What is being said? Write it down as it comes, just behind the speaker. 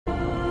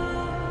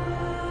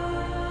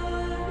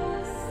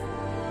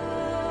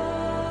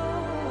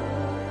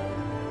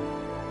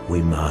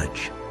we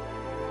march.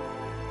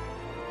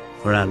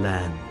 For our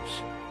lands,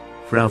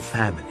 for our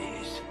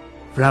families,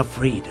 for our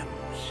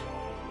freedoms,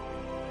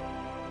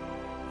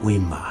 we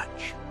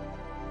march.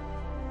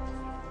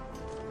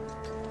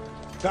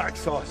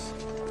 Daxos!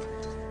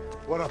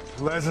 What a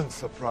pleasant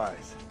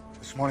surprise.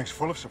 This morning's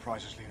full of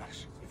surprises,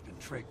 Linus. We've been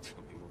tricked.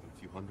 There'll be more than a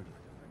few hundred.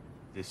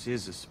 This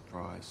is a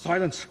surprise.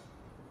 Silence!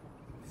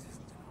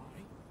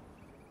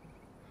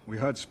 We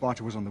heard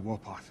Sparta was on the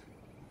warpath.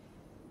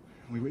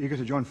 We were eager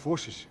to join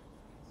forces.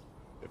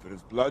 If it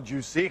is blood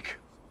you seek,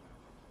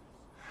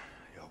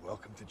 you're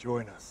welcome to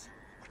join us.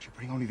 But you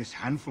bring only this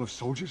handful of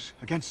soldiers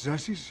against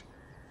Xerxes?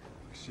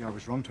 I see I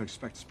was wrong to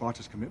expect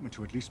Sparta's commitment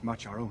to at least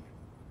match our own.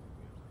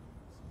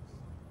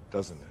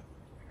 Doesn't it?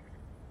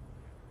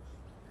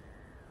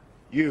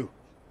 You,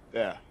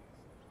 there.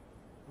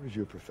 What is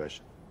your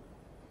profession?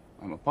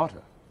 I'm a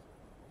potter,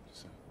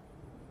 sir.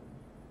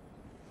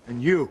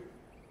 And you,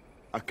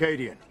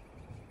 Arcadian.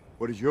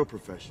 What is your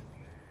profession?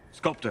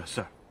 Sculptor,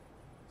 sir.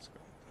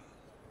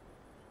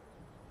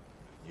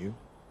 You?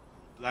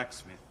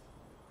 Blacksmith.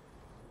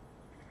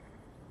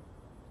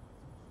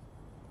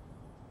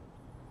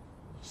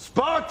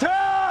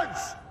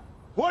 Spartans!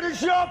 What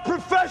is your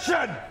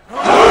profession?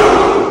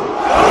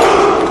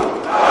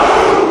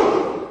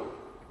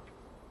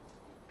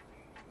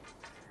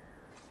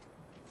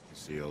 You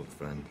see, old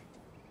friend,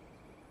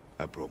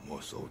 I brought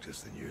more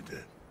soldiers than you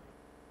did.